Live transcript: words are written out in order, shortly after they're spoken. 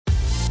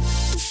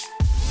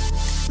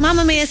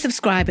Mamamia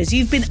subscribers,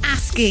 you've been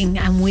asking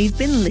and we've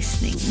been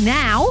listening.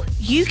 Now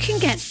you can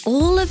get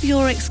all of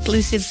your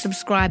exclusive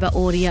subscriber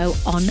audio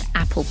on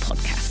Apple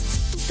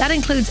Podcasts. That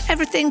includes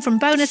everything from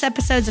bonus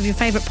episodes of your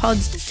favourite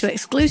pods to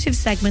exclusive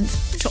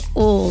segments to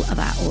all of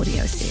our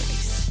audio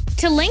series.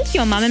 To link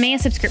your Mamamia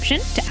subscription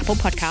to Apple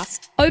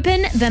Podcasts,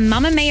 open the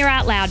Mamamia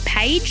Out Loud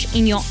page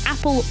in your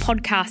Apple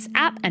Podcasts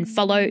app and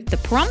follow the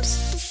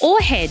prompts, or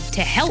head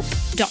to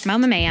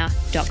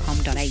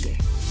help.mamamia.com.au.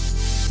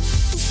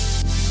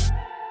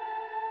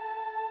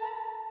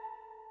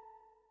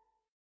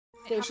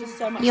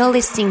 You're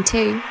listening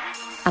to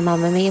a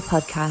Mamamia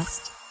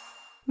podcast.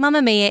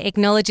 Mamamia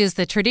acknowledges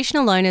the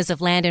traditional owners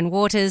of land and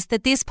waters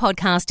that this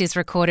podcast is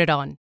recorded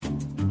on.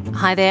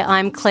 Hi there,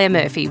 I'm Claire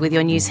Murphy with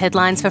your news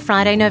headlines for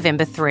Friday,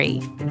 November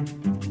 3.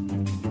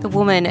 The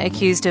woman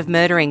accused of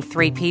murdering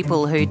 3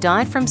 people who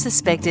died from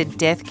suspected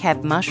death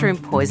cap mushroom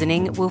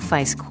poisoning will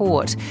face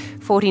court.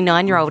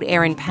 49-year-old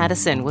Erin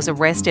Patterson was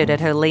arrested at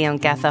her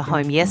Leongatha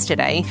home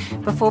yesterday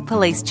before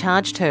police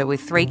charged her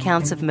with 3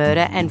 counts of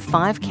murder and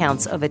 5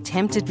 counts of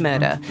attempted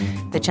murder.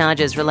 The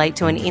charges relate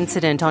to an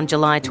incident on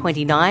July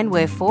 29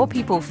 where 4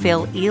 people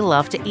fell ill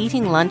after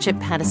eating lunch at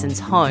Patterson's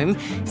home.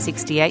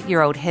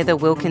 68-year-old Heather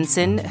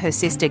Wilkinson, her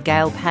sister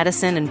Gail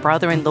Patterson and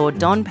brother-in-law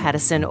Don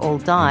Patterson all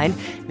died.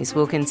 Miss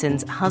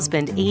Wilkinson's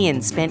husband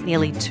Ian spent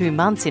nearly 2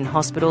 months in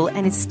hospital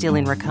and is still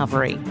in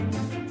recovery.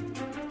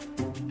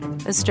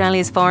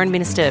 Australia's Foreign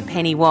Minister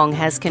Penny Wong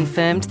has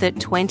confirmed that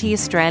 20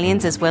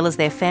 Australians, as well as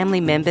their family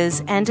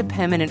members and a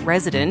permanent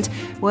resident,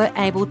 were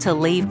able to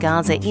leave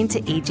Gaza into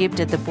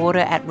Egypt at the border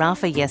at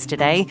Rafah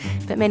yesterday,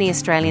 but many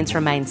Australians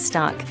remain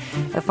stuck.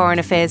 A Foreign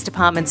Affairs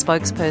Department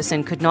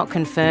spokesperson could not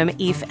confirm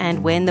if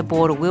and when the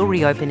border will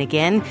reopen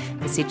again,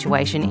 the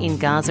situation in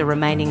Gaza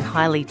remaining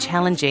highly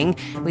challenging,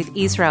 with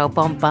Israel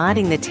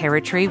bombarding the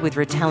territory with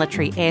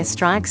retaliatory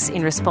airstrikes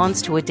in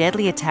response to a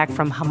deadly attack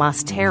from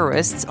Hamas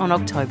terrorists on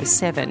October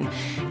 7.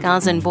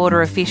 Gazan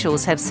border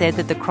officials have said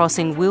that the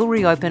crossing will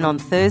reopen on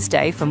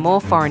Thursday for more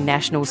foreign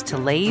nationals to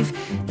leave.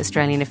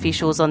 Australian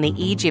officials on the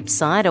Egypt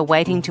side are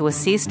waiting to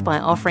assist by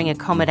offering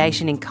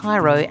accommodation in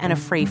Cairo and a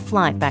free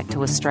flight back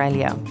to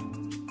Australia.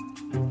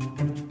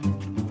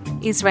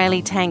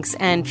 Israeli tanks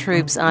and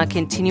troops are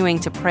continuing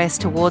to press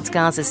towards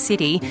Gaza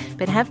City,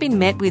 but have been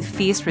met with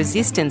fierce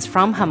resistance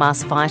from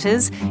Hamas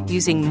fighters,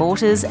 using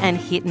mortars and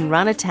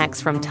hit-and-run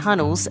attacks from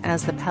tunnels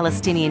as the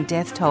Palestinian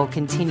death toll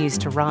continues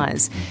to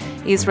rise.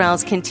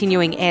 Israel's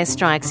continuing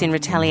airstrikes in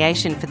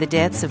retaliation for the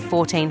deaths of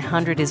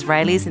 1,400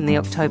 Israelis in the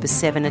October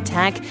 7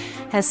 attack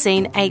has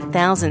seen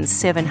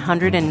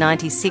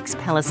 8,796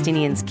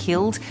 Palestinians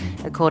killed.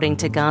 According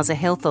to Gaza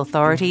health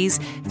authorities,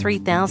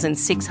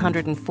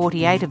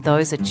 3,648 of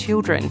those are children,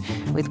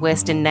 with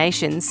Western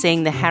nations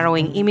seeing the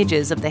harrowing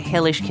images of the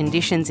hellish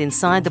conditions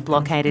inside the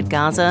blockaded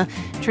Gaza,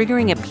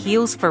 triggering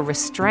appeals for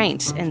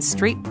restraint and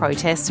street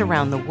protests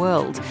around the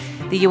world.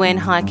 The UN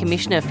High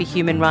Commissioner for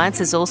Human Rights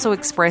has also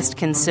expressed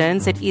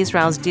concerns that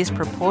Israel's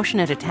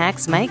disproportionate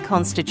attacks may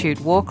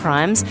constitute war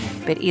crimes,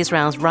 but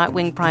Israel's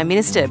right-wing Prime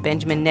Minister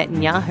Benjamin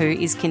Netanyahu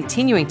is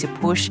continuing to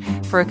push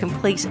for a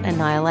complete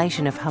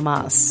annihilation of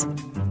Hamas.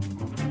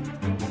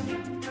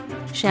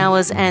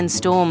 Showers and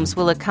storms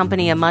will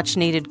accompany a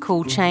much-needed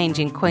cool change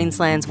in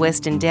Queensland's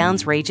Western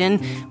Downs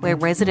region, where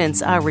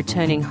residents are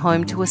returning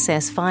home to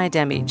assess fire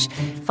damage.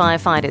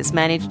 Firefighters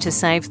managed to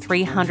save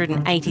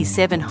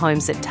 387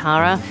 homes at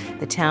Tara,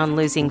 the town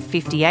losing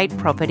 58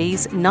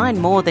 properties, 9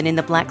 more than in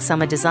the Black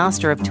Summer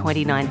disaster of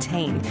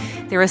 2019.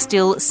 There are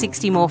still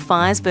 60 more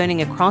fires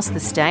burning across the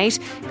state.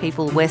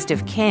 People west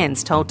of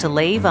Cairns told to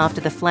leave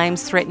after the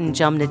flames threatened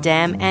Jumna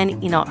Dam and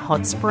Inot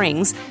Hot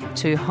Springs.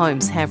 2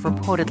 homes have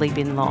reportedly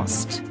been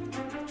lost.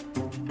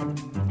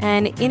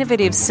 An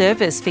innovative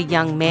service for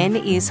young men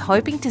is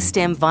hoping to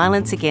stem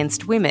violence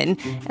against women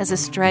as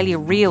Australia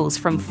reels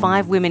from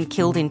 5 women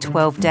killed in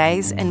 12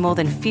 days and more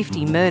than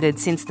 50 murdered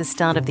since the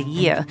start of the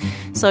year.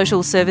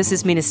 Social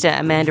Services Minister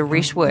Amanda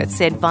Rishworth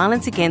said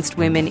violence against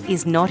women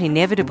is not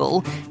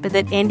inevitable, but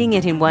that ending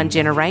it in one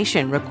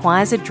generation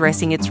requires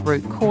addressing its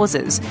root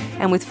causes.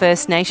 And with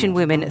First Nation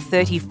women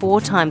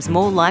 34 times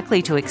more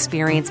likely to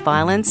experience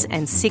violence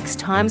and 6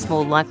 times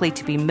more likely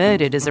to be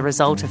murdered as a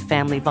result of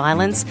family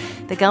violence,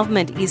 the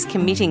government is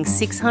committing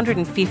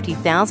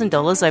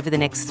 $650,000 over the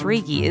next 3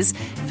 years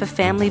for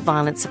Family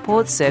Violence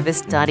Support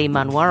Service Dadi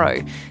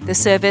Manwaro. The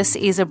service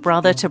is a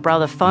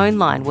brother-to-brother phone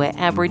line where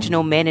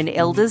Aboriginal men and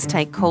elders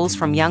take calls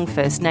from young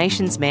First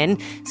Nations men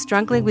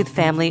struggling with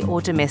family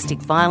or domestic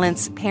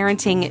violence,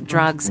 parenting,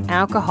 drugs,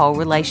 alcohol,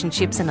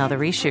 relationships and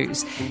other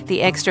issues.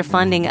 The extra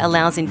funding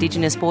allows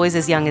Indigenous boys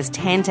as young as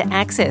 10 to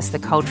access the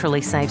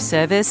culturally safe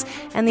service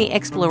and the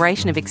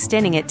exploration of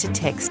extending it to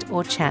text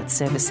or chat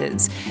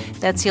services.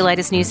 That's your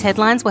latest news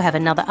headlines. We'll have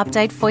another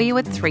update for you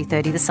at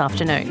 3:30 this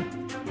afternoon.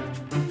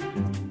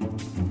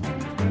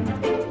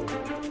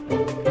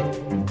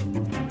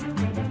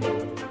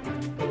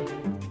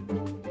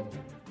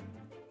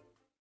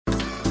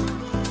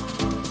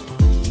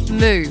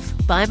 Move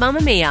by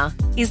Mamamia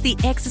is the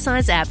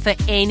exercise app for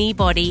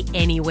anybody,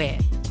 anywhere.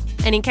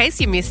 And in case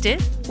you missed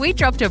it, we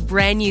dropped a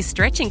brand new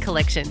stretching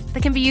collection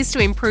that can be used to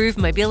improve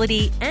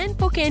mobility and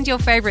bookend your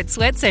favourite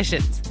sweat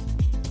sessions.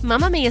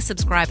 Mamamia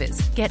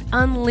subscribers get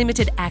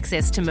unlimited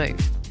access to Move,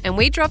 and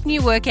we drop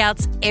new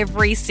workouts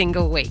every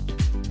single week.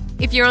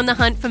 If you're on the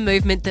hunt for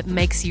movement that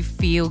makes you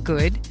feel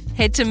good,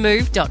 head to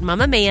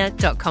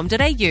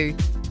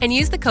move.mamamia.com.au and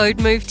use the code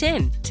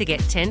MOVE10 to get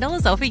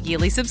 $10 off a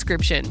yearly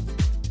subscription.